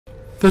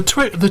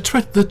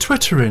The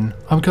twittering.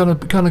 I'm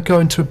gonna go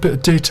into a bit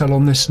of detail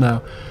on this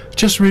now.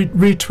 Just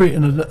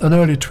retweeting an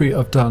earlier tweet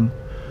I've done,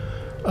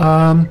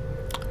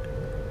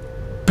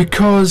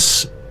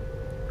 because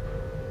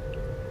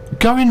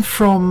going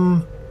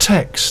from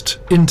text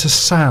into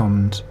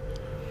sound,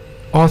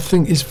 I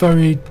think is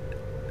very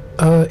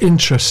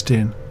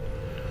interesting.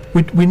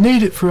 We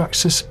need it for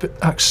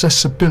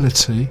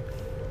accessibility,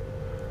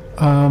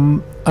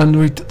 and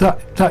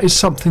that is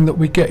something that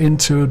we get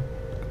into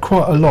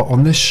quite a lot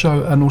on this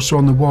show and also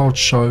on the Wild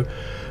Show,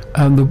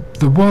 and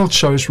the Wild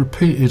Show is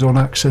repeated on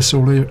Access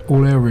All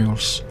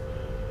Aerials,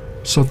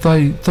 so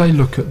they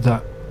look at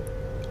that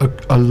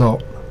a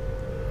lot,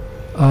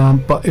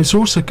 but it's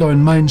also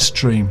going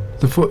mainstream.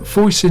 The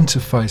voice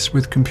interface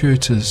with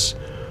computers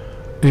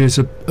is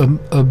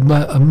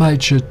a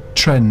major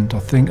trend, I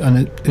think,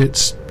 and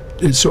it's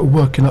sort of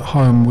working at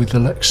home with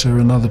Alexa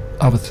and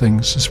other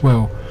things as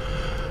well,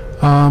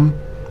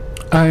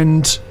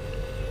 and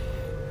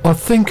I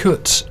think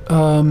at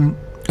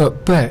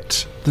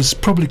BET there's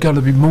probably going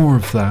to be more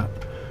of that.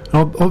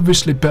 And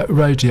obviously BET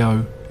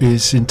Radio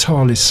is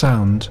entirely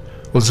sound.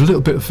 Well, there's a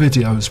little bit of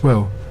video as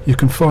well. You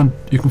can find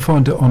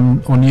it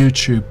on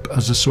YouTube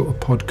as a sort of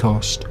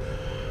podcast,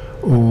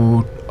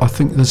 or I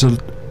think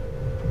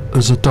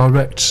there's a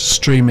direct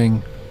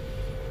streaming.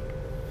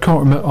 Can't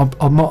remember.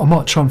 I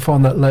might try and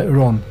find that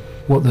later on,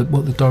 what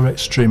the direct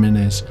streaming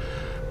is.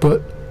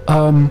 But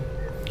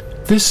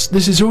this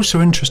is also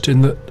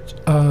interesting that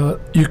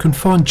you can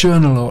find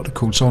journal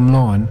articles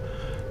online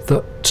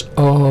that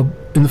are,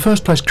 in the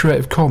first place,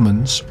 Creative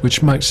Commons,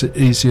 which makes it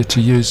easier to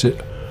use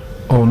it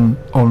on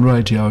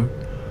radio,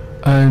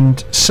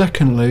 and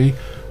secondly,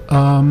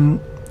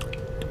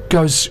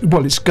 goes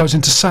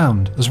into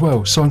sound as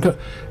well. So I'm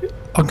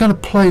going to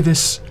play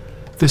this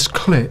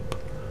clip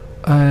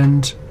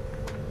and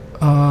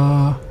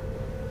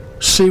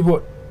see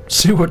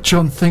what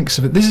Jon thinks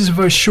of it. This is a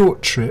very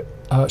short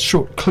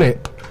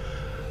clip,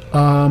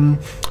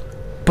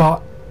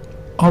 but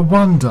I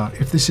wonder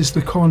if this is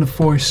the kind of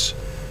voice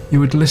you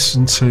would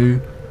listen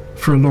to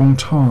for a long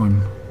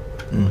time.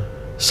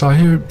 So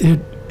here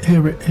it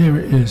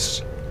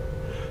is.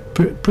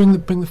 Bring the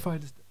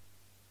faders.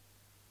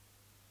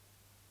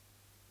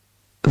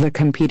 The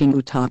competing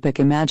utopic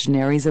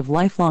imaginaries of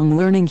lifelong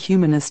learning,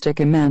 humanistic,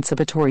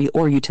 emancipatory,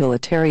 or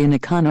utilitarian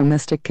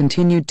economistic,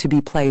 continued to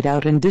be played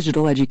out in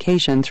digital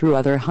education through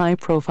other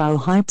high-profile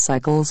hype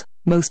cycles,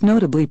 most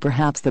notably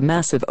perhaps the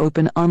massive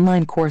open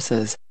online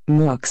courses,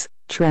 MOOCs,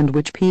 trend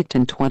which peaked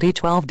in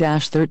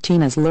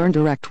 2012-13 as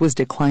LearnDirect was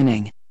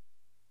declining.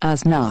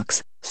 As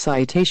Knox,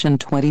 citation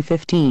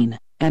 2015,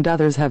 and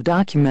others have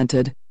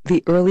documented,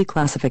 the early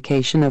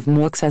classification of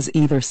MOOCs as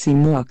either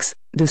CMOOCs,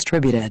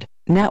 distributed,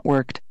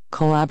 networked,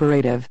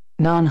 collaborative,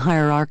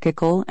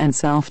 non-hierarchical and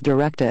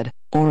self-directed,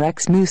 or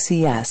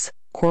XMOOCs,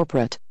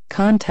 corporate,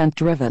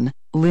 content-driven,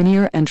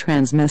 linear and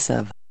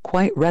transmissive,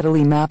 quite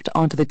readily mapped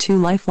onto the two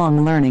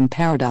lifelong learning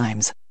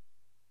paradigms.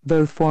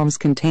 Both forms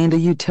contained a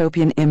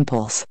utopian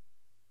impulse.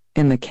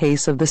 In the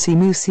case of the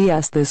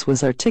CMOOCs, this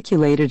was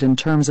articulated in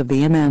terms of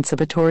the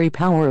emancipatory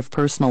power of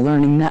personal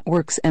learning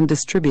networks and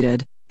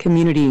distributed,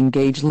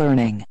 community-engaged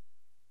learning.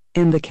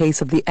 In the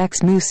case of the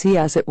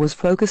XMOOCs, it was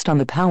focused on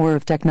the power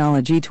of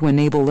technology to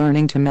enable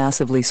learning to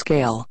massively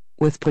scale,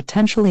 with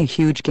potentially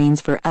huge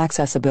gains for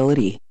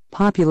accessibility,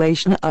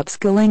 population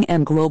upskilling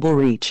and global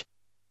reach.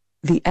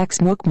 The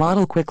XMOOC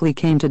model quickly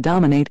came to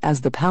dominate as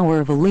the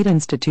power of elite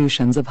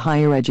institutions of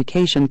higher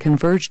education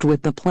converged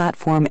with the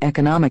platform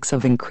economics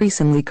of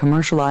increasingly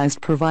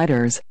commercialized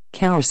providers,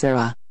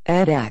 Coursera,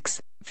 edX,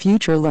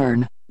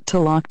 FutureLearn, to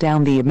lock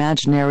down the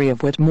imaginary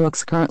of what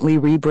MOOCs, currently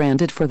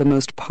rebranded for the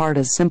most part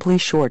as simply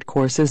short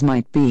courses,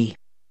 might be.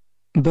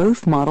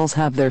 Both models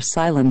have their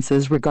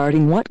silences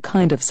regarding what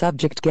kind of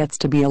subject gets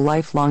to be a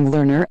lifelong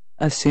learner,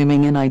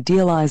 assuming an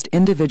idealized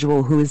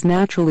individual who is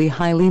naturally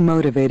highly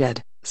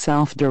motivated,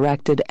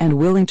 self-directed and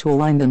willing to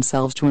align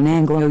themselves to an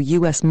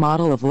Anglo-US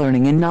model of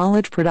learning and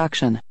knowledge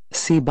production.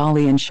 See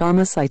Bali and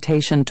Sharma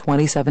citation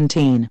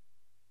 2017.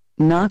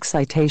 Knox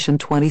citation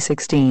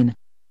 2016.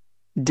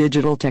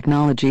 Digital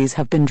technologies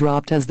have been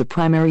dropped as the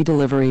primary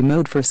delivery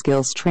mode for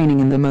skills training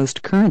in the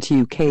most current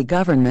UK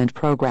government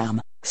programme,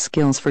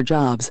 Skills for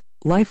Jobs,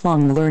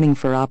 Lifelong Learning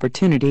for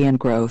Opportunity and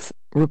Growth,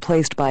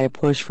 replaced by a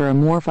push for a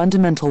more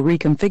fundamental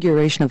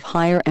reconfiguration of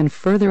higher and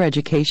further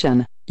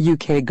education,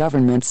 UK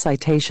Government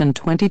citation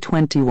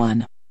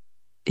 2021.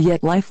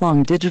 Yet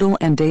lifelong digital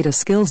and data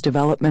skills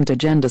development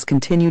agendas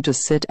continue to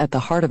sit at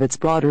the heart of its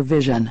broader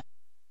vision.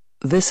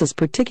 This is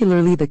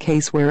particularly the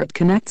case where it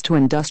connects to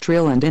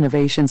industrial and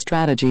innovation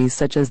strategies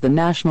such as the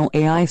National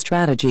AI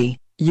Strategy,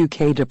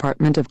 UK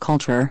Department of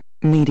Culture,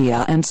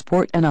 Media and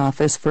Sport and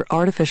Office for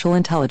Artificial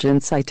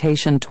Intelligence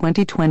citation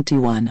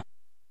 2021.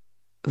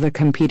 The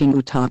competing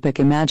utopic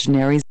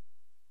imaginaries.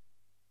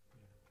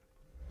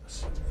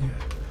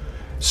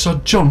 So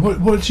Jon,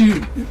 what do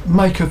you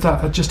make of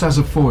that just as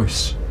a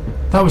voice?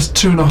 That was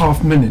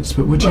 2.5 minutes,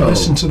 but would you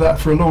listen to that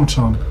for a long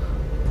time?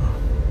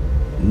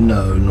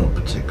 No, not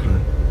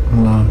particularly.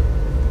 No.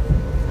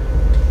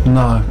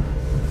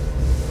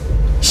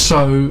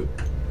 So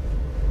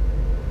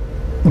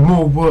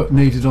more work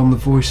needed on the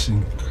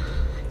voicing.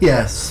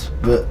 Yes,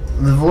 but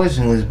the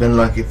voicing has been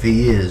like it for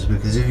years,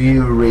 because if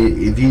you were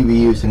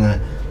using a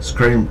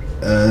screen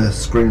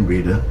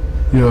reader,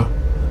 Yeah.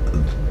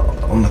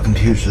 on the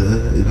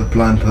computer, if a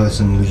blind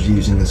person was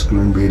using a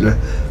screen reader,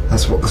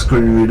 that's what the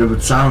screen reader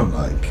would sound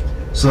like.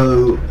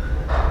 So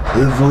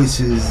the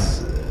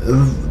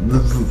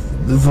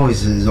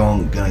voices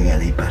aren't going to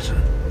get any better.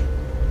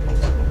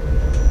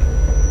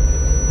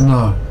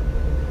 No.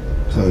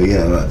 So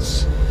yeah,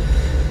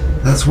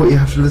 that's what you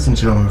have to listen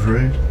to, I'm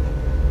afraid.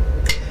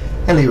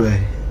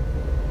 Anyway.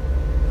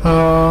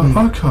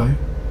 Okay.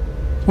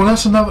 Well,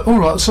 that's another. All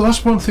right. So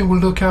that's one thing we'll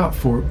look out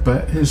for at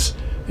Bet is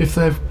if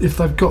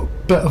they've got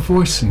better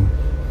voicing.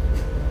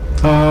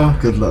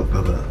 Good luck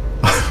with that.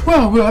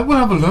 Well, we'll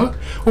have a look.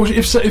 Or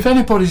if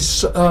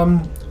anybody's,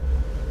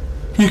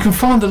 you can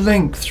find the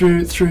link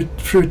through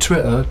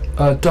Twitter.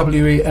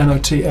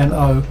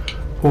 WENOTNO,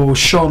 or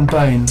Sean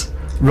Bain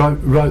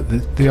wrote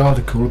the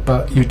article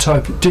about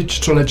Utopia,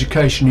 digital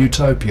education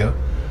Utopia,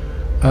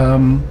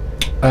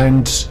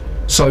 and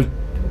so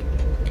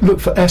look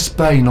for S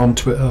Bain on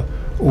Twitter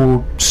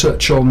or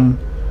search on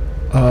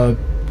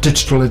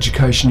digital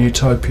education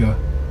Utopia.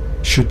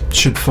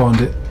 Should find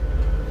it,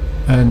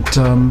 and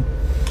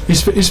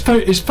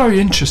it's very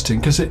interesting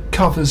because it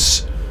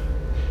covers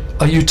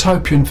a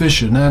utopian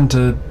vision and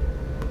a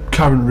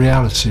current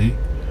reality,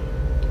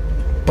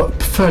 but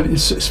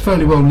it's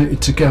fairly well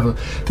knitted together.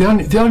 The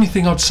only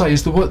thing I'd say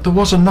is there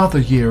was another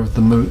year of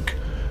the MOOC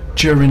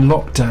during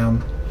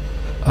lockdown.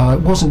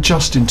 It wasn't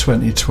just in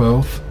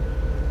 2012.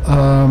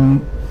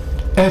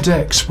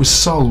 edX was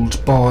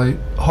sold by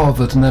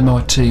Harvard and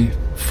MIT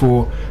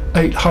for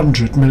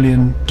 $800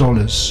 million.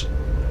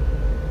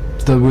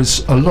 There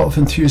was a lot of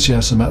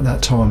enthusiasm at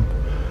that time.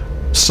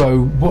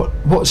 So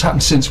what's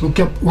happened since? We'll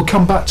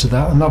come back to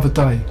that another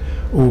day,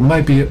 or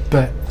maybe at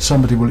Bet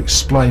somebody will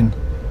explain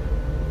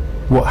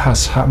what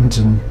has happened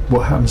and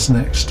what happens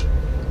next.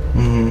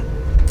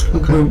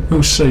 Okay.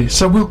 We'll see.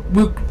 So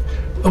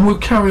we'll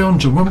carry on,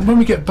 John. When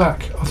we get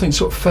back, I think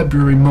sort of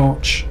February,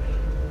 March,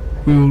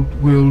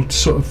 we'll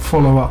sort of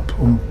follow up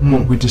on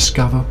what we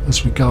discover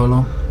as we go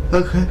along.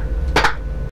 Okay.